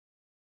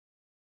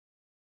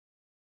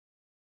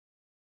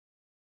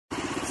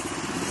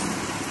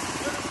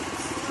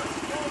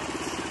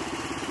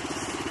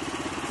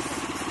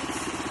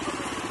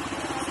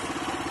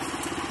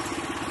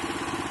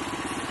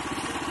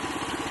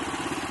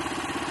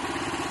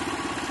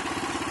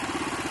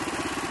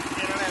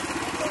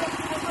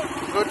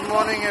Good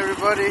morning,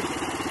 everybody.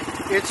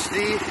 It's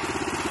the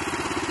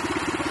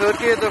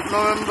 30th of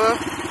November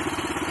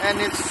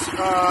and it's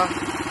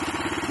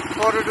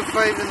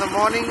 4:45 in the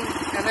morning,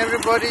 and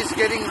everybody is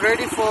getting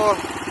ready for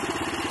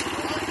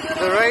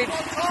the ride,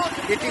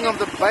 hitting of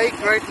the bike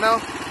right now.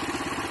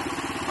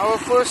 Our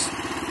first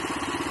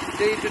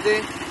day today,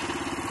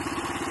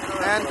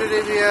 and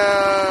today we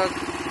are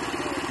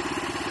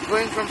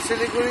going from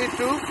Siliguri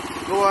to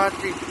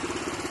Guwahati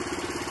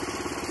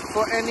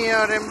for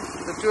NERM,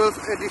 the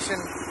 12th edition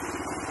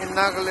in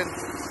Nagaland.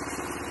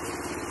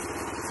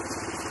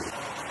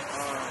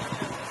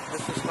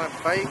 This is my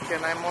bike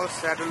and I'm all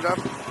saddled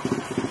up.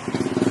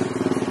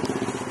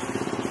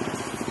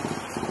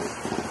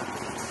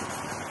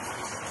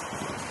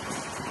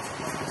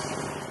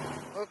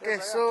 Okay,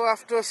 so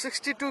after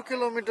 62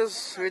 kilometers,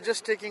 we're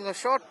just taking a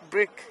short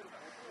break.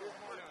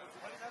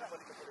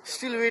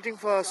 Still waiting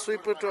for our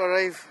sweeper to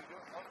arrive.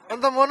 And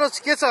the Manoj,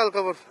 के छ हाल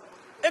खबर?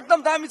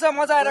 एकदम दामी छ,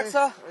 मजा आइरहेको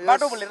छ।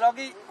 बाटो भुलेर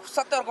अघि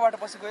सत्यहरुको बाटो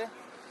पछि गए।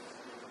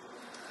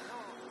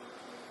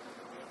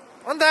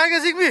 अन्त आगे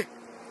सिक्बी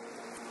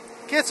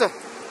के छ?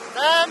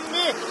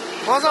 दामी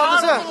मजा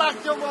आउँछ?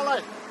 लाग्यो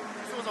मलाई।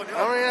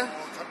 हाम्रो यहाँ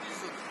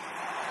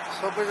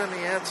सबैजना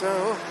यहाँ छ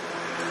हो।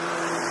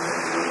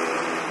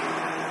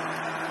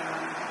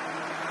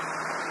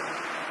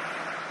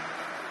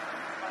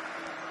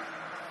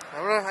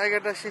 हाम्रो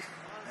आइगटासी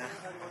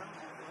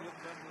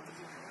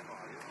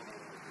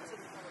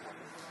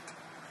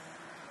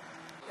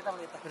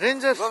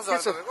रेन्जर के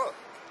छ?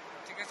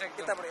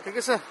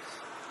 ठिकै छ।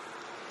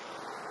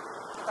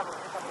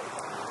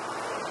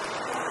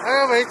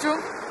 आयो भाइ चु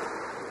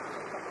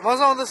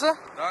मजा आउँदैछ?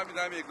 दामी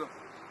दामी एकदम।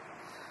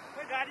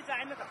 गाडी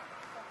चाहिँ आएन त।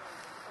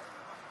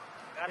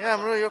 यहाँ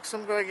हाम्रो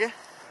योक्समको आगे।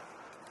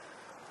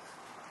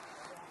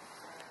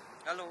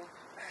 Hello.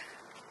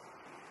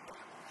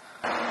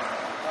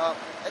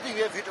 I think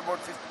we have hit about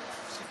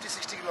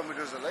 50-60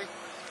 kilometers, right?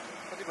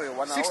 कति भयो?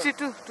 1 hour?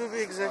 62 to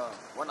be exact.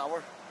 1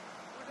 hour?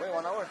 Wait,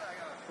 1 hour?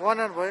 1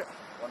 hour भयो।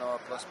 1 hour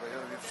plus भयो।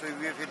 So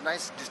we have hit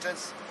nice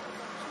distance.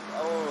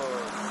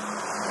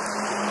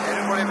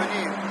 हेर्नुपऱ्यो भने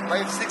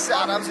 5-6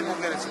 आरामसे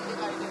पुग्ने रहेछ।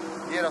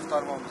 यही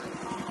रफ्तारमा आउँछ।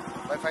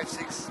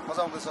 5-6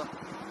 मजा आउँदैछ।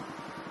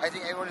 I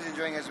think everyone is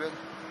enjoying as well.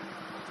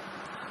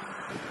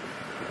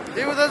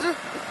 देव दाजु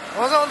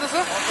मजा आउँदैछ?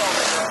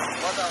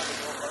 मजा आउँदैछ।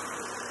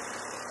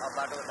 अब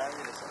बाटोको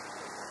दामी रहेछ।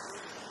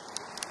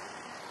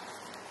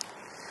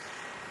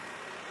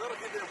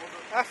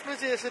 आफ्नो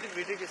चाहिँ यसरी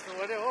भिडियो खिच्नु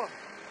पर्यो हो।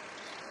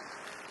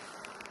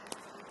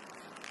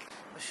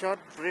 A short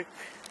break.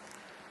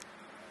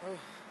 Oh,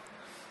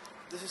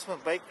 this is my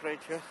bike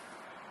right here.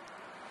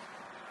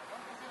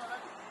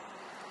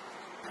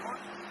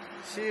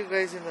 See you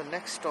guys in the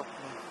next stop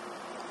now.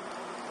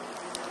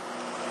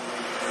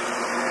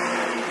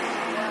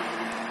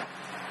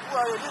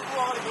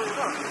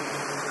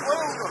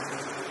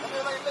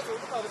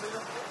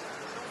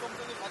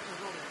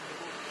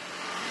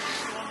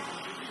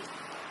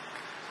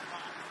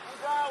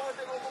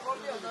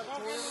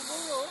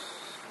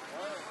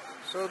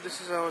 So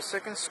this is our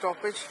second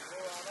stoppage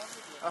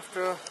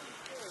after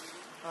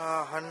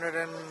 100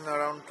 and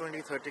around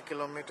 20-30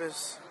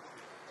 kilometers.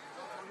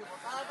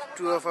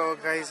 Two of our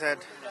guys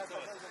had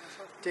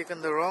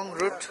taken the wrong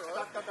route,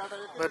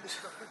 but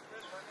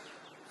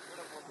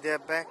they are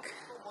back.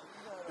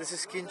 This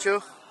is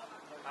Kincho.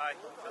 Hi,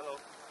 hello.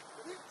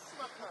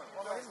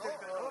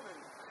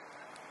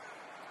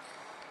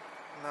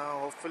 Now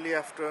hopefully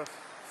after a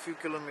few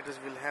kilometers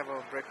we'll have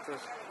our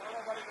breakfast.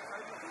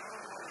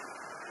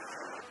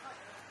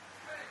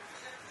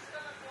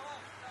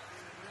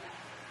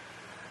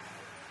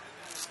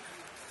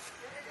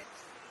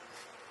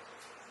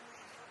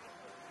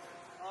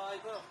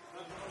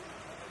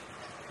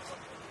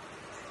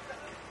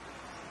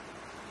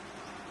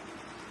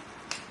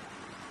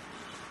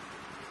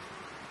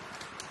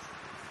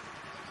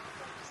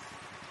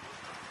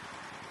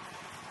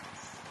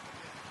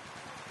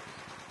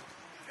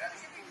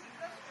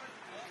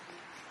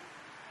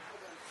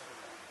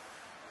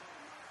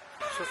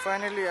 So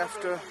finally,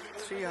 after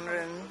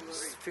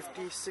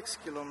 356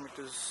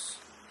 kilometers,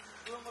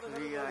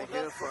 we are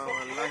here for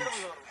our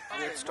lunch.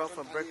 We had stopped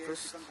for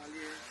breakfast.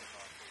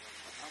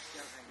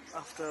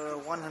 After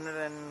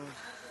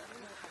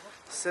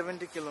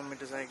 170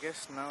 kilometers, I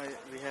guess, now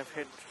we have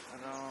hit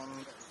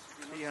around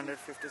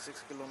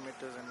 356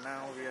 kilometers, and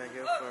now we are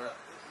here for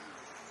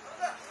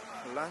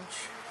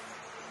lunch.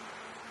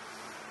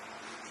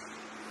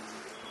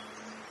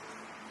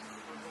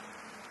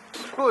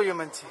 Who are you,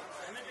 Manchi?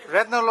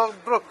 Ragnar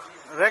Logbrook.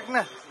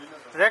 Ragnar.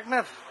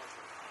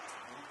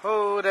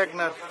 Oh,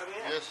 Ragnar.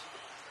 Yes.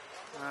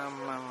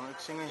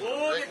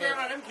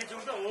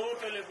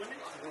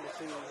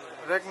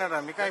 Ragnar,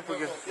 हामी कहाँ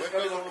पुग्यो?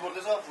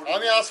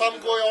 हामी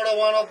आसामको एउटा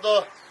one of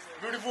the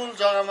beautiful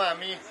जग्गामा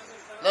हामी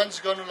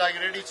lunch गर्नु लागि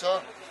रेडी छ।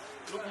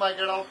 Look my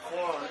get out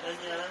for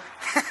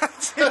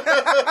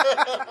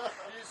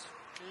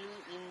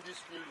in this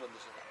field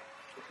भन्दैछ।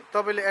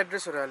 तपाईले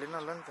एड्रेसहरु हालिन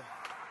होला नि त।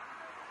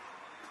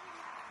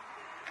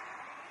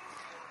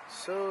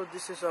 So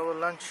this is our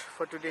lunch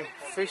for today.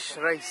 Fish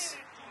rice.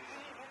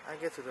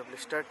 आगे थुरले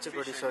स्टार्ट चाहिँ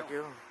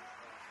गरिसक्यो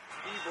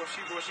यी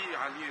बसी बसी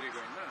हालिहेरेको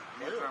हैन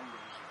नेट राम्रो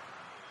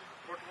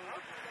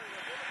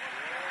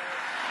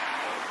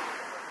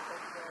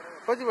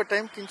कति बजे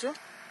टाइम किन्छु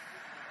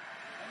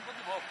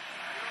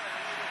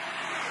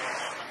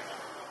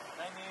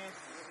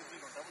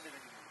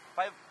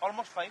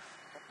almost 5.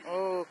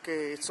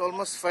 Okay, it's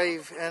almost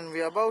 5 and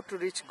we are about to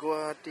reach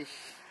Guwahati.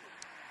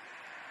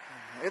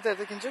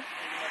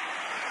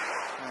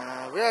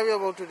 Where are we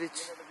about to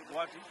reach?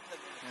 Guwahati.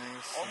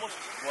 Nice. Almost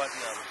Guwahati.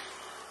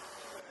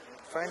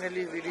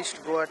 Finally we reached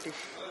Guwahati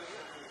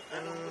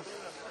and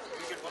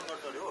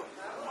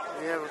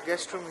we have a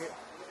guest room here.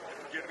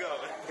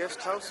 Guest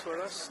house for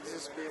us. This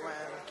is Pema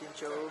and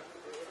Kincho.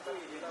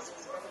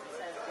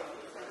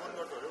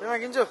 Pema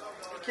Kincho,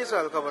 के छ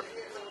हाल खबर?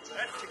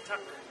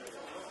 ठिकठाक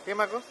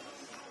पेमाको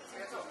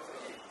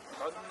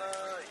धन्न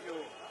यो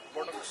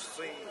buttocks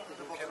चाहिँ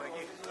दुखेन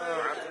कि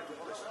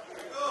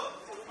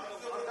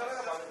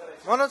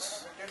मनोज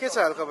के छ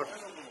हाल खबर?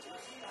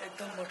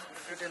 एकदम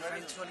फिट एन्ड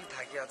फाइन छु अलि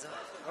थाके आज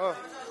हो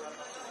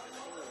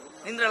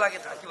निन्द्रा लागे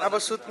थाके अब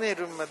सुत्ने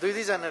रुममा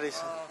दुई जना रहेछ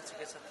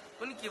ठिकै छ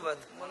कुन के भयो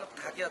मतलब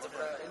थाके आज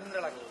पुरा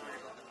निन्द्रा लाग्यो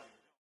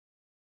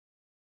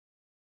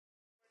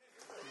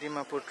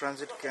Dimapur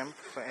transit camp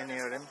for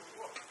NERM.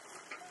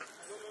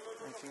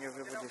 I think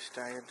everybody is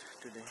tired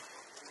today.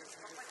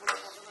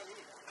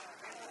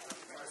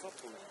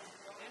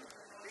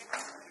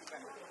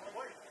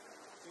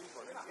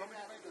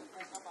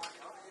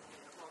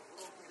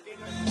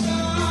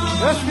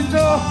 Yes,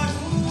 Kincho.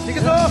 Take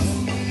it off.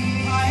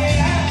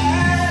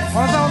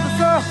 What's out the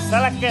stuff?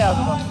 Select क्या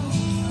हो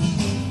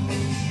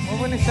वो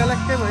बनी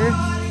select के भाई.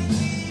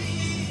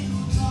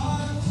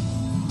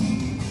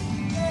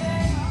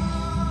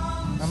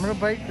 हाम्रो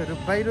बाइकहरु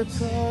बाहिर छ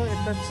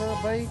यता छ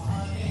बाइक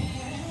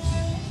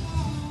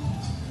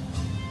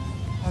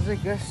अझै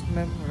गेस्ट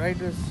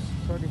राइडर्स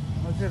सरी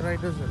अझै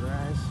राइडर्सहरु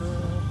आएछ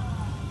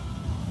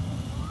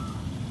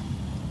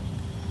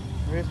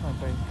Where's my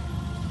bike?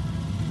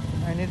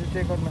 I need to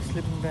take out my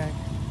sleeping bag.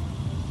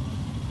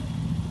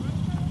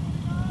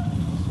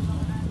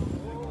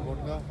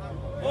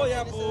 ओ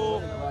याबु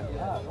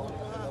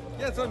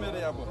के छ मेरो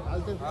याबु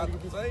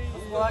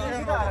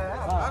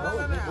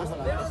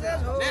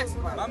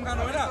काम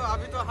खानु हैन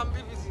अभी तो हम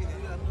भी बिजी हैं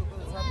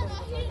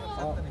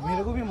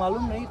मेरे को भी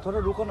मालूम नहीं थोड़ा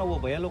रुको ना वो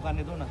भैया लोग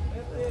आने दो ना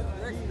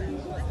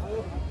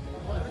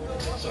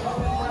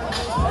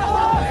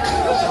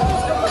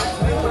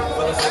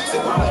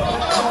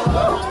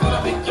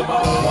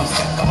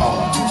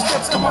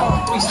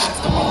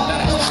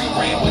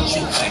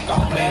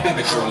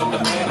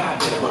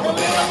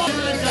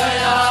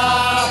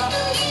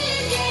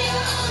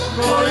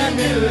कोई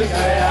मिल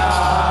गया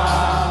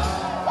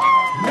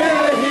मिल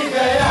ही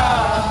गया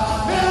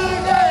मिल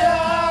गया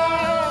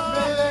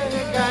मिल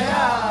ही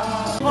गया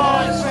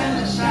Boys when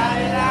the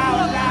shout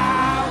out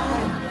loud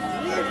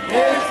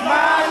it's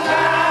my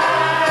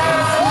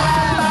life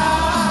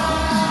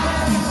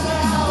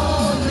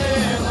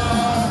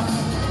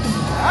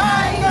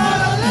I'm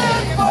gonna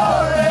live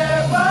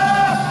forever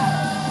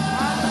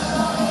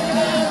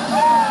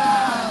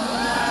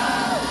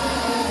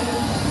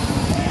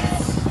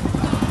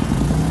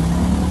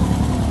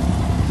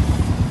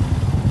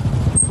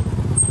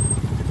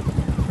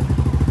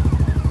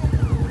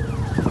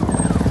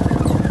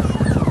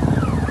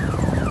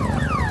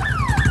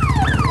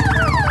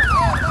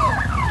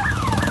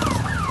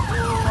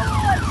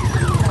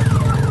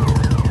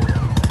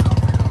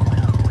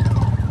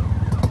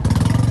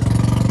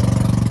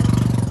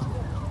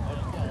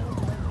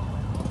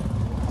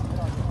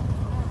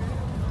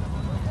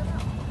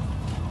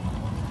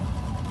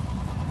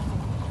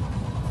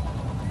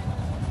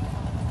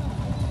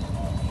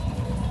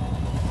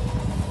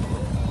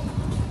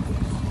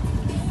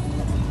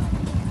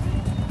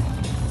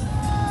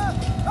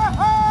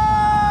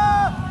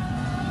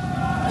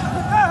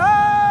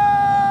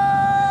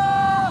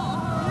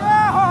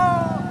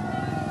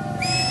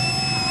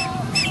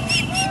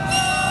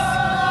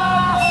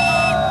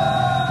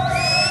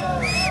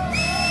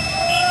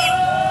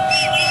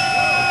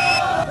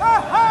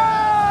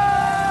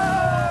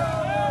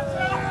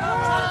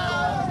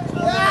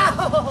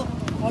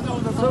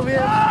So we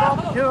have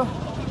stopped here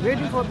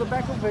waiting for the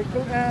backup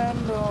vehicle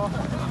and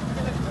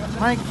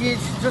my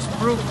cage just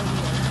broke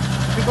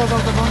because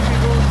of the bumpy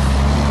road.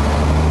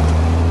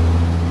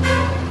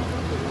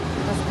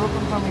 It has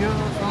broken from here,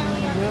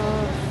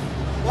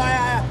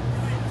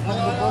 from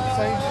the both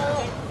sides.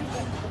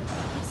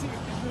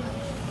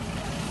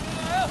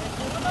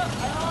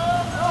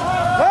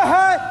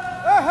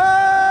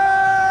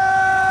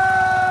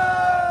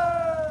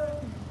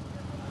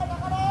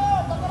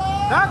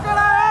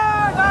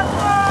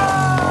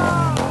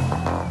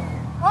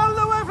 All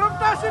the way from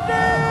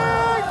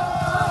Khanchendzonga!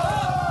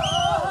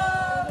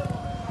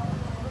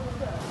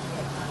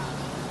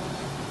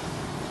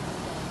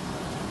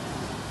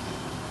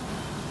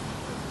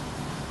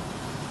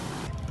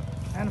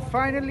 And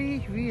finally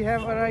we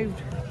have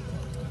arrived.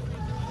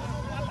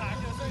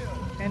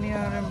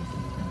 NERM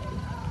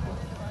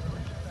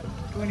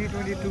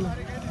 2022.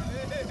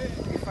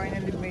 We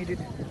finally made it.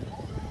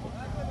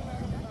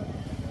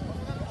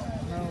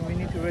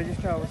 to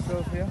register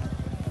ourselves here.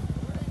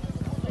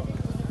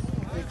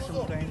 Take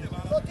some time.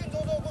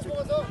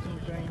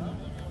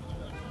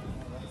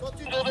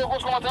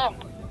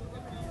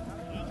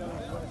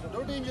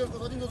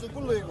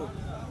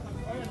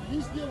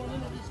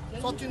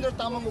 Sachindra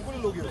तामाङको कुन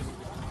लोग्यो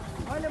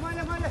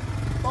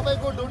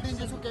तपाईको डोटी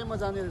इन्जेसको क्याम्पमा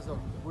जाने रहेछ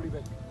बुढी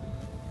bag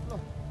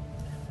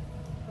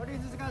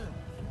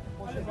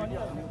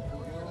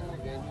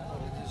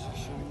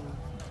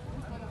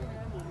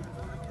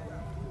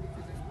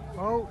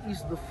How is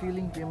the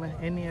feeling, Pema?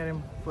 NERM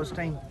first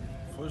time?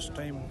 First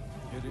time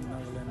here in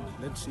Nagaland.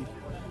 Let's see.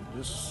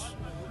 Just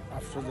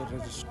after the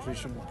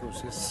registration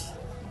process.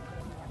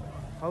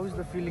 How is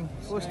the feeling?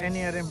 Post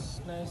NERM.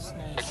 Nice.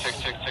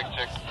 check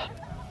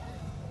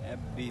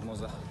Happy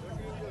मजा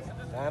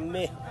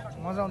दामी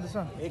मजा आउँदैछ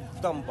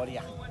एकदम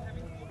बढिया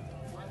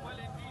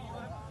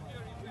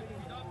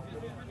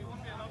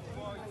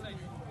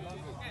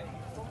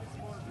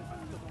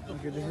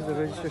Okay, this is the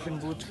registration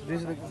booth.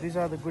 These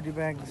are the goodie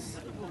bags.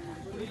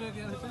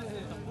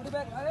 Goodie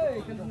bag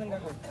hey Khangchendzonga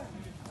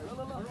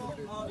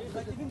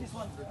even this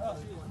one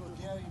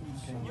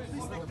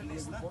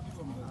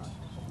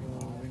So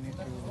we need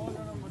to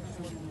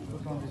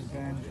put on this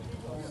band.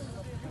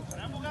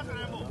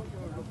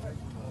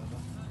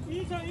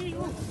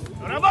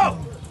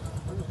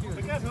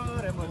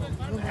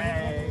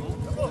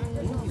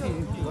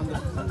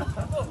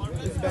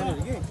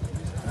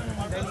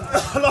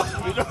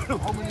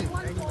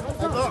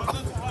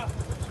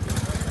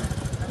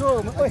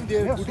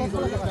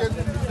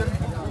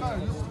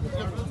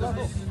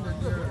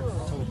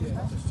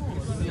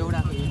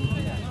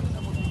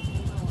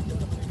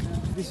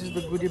 This is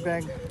the goodie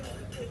bag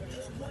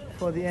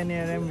for the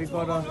NERM. We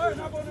got a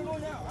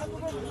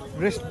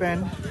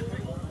wristband.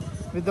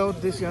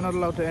 Without this, you're not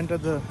allowed to enter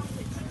the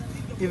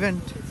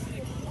event.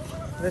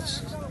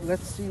 Let's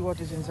see what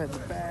is inside the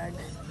bag.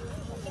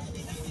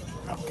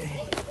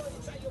 Okay.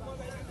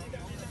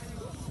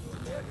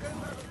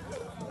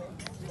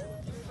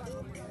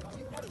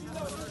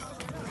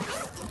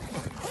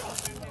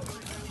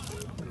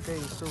 Okay,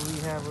 so we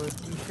have a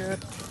t-shirt,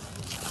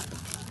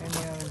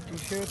 NERM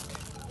t-shirt.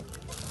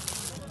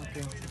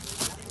 Okay.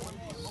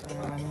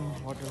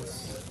 And what else?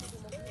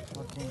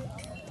 Okay.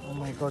 Oh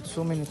my god,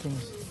 so many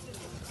things.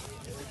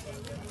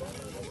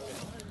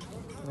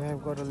 We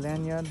have got a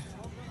lanyard.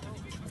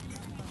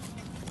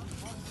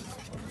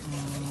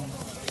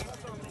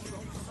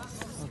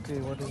 Okay,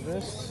 what is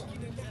this?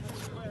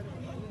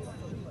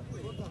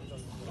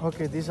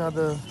 Okay, these are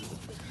the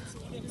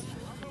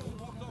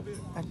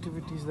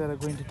activities that are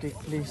going to take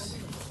place.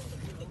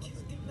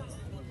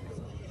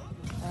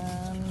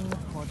 And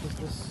what is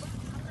this?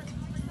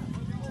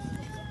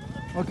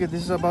 Okay,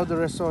 this is about the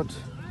resort,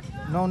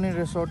 Nauni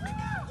Resort,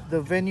 the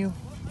venue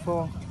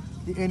for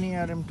the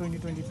NERM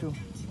 2022.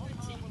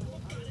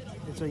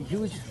 It's a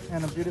huge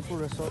and a beautiful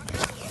resort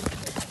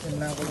in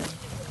Nagaland.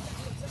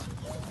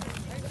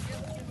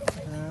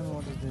 And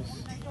what is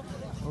this?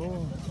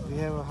 Oh, we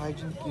have a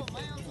hygiene kit.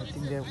 I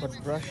think they have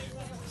got brush,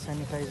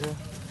 sanitizer.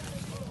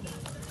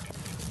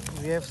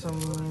 We have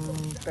some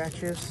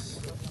patches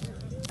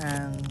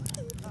and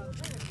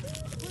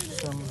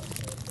some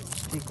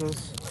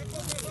stickers.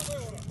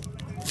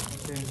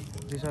 Okay,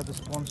 these are the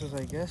sponsors,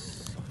 I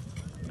guess.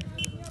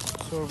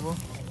 Sorbo.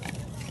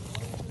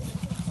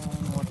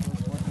 And what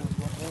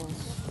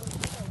else?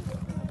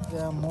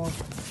 There are more.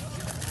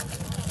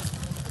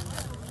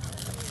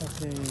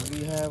 Okay, we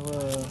have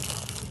a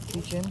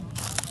kitchen,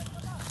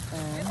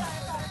 and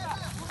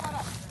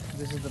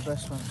this is the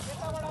best one.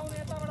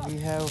 We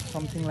have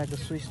something like a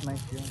Swiss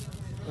knife here,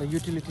 a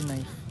utility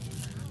knife,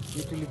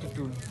 utility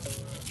tool.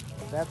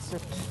 That's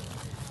it.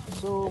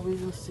 So we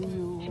will see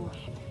you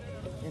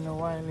in a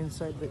while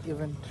inside the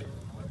event.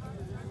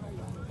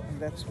 And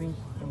that's me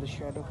in the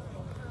shadow.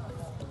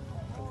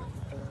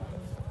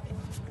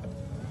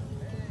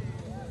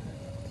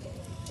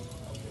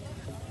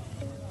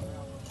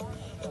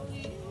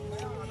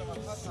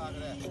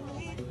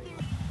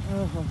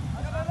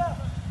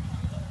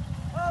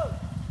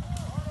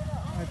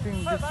 I think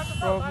this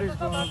probably is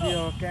going to be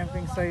our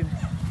camping site.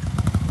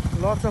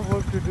 Lots of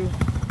work to do.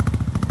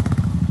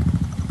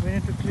 We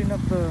need to clean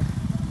up the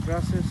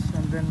grasses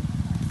and then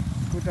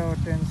put our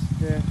tents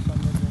there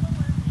somewhere there.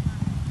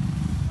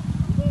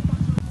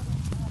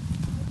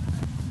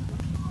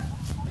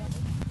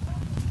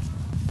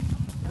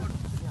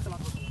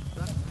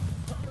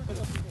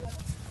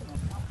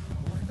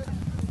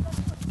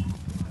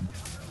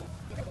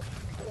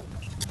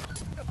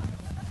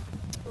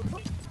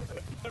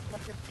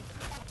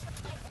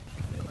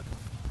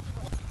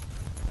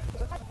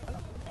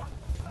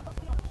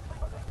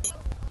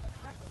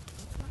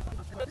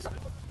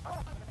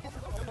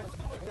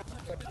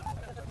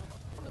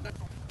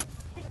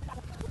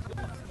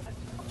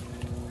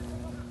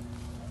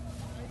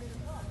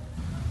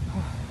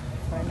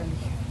 Finally,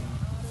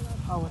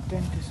 our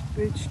tent is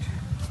pitched.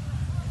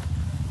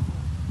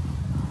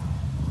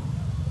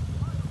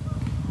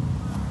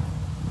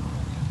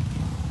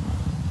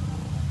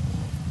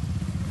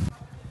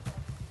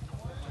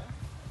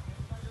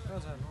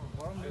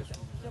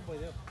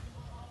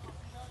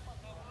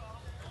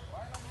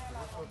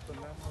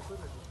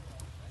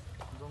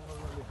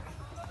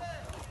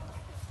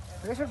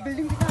 Resort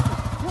building चाहिँ कहाँ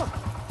छ यो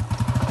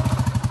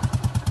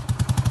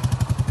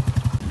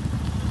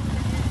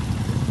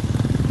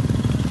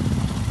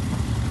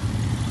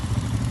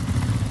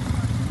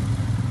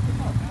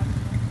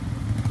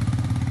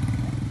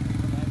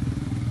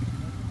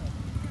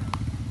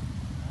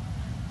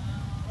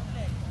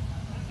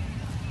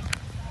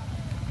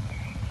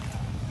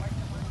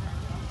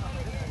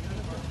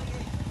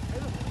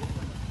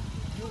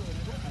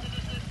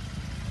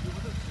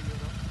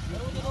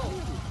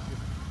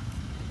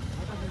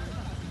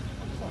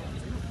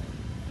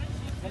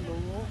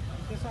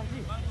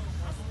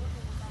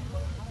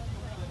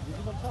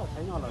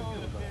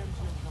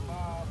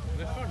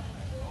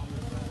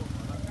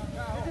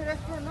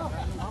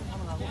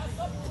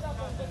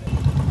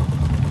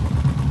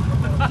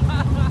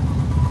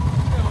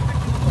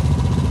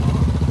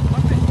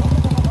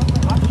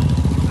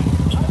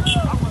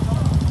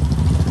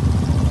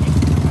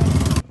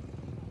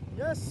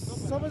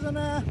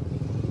सबैजना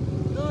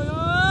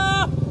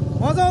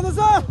मजा आउँदैछ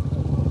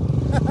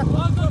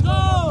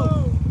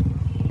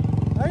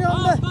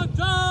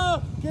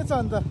के छ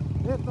अन्त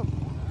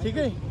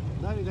ठिकै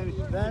दामी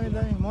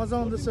दामी मजा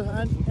आउँदैछ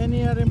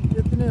NERM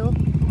यति नै हो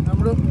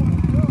हाम्रो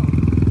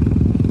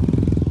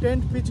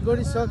टेन्ट पिच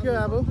गरिसक्यो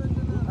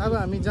अब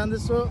हामी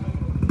जाँदैछौँ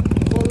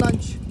for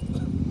lunch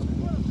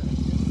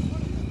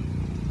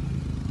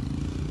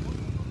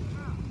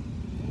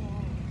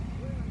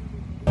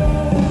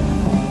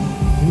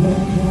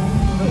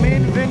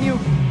venue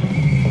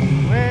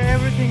where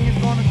everything is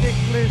going to take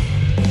place.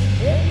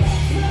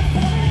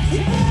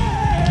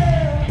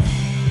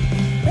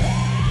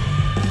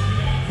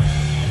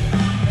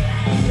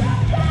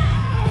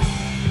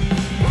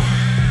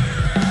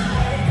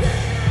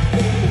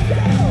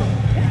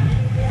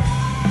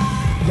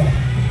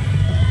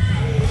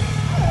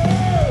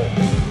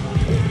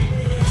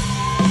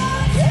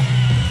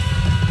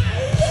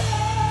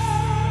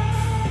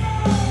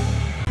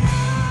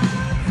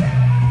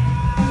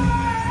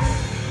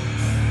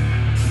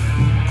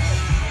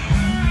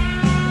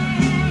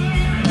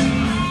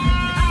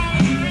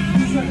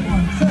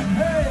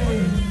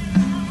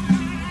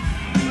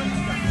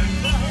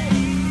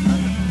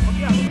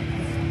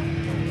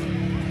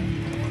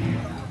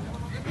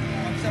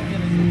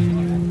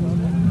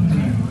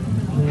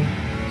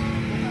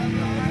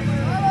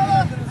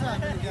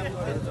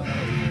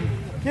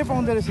 के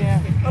पाउँदो रहेछ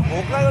यहाँ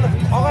भोक लाग्यो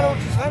अगाडि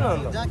उठ्छ छैन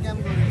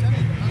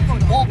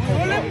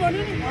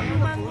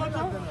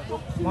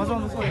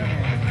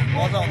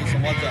मजा आउँदैछ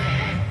मजा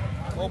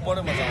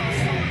बडो मजा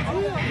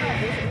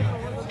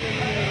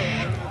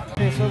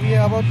Okay, so we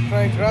are about to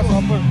try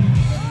grasshopper.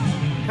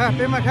 Kha,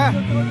 Pema, kha.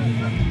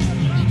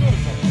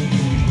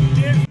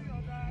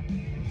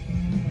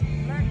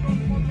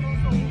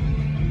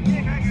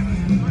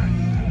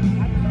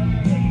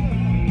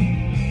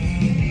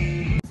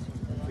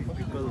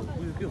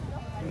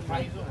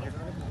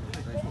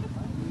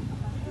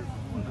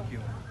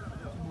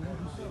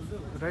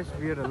 Rice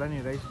beer,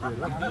 Alani, rice beer.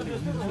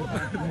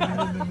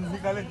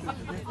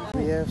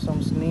 We have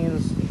some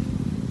snails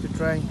to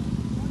try.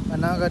 A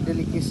Naga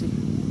delicacy.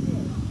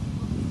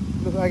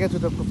 Look, I get to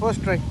the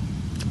first try.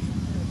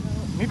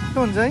 मिठो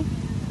हुन्छ है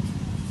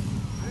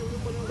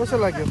कसो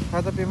लाग्यो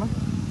खाता पेमा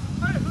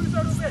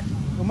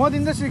म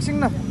दिँदैछु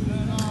एकछिन न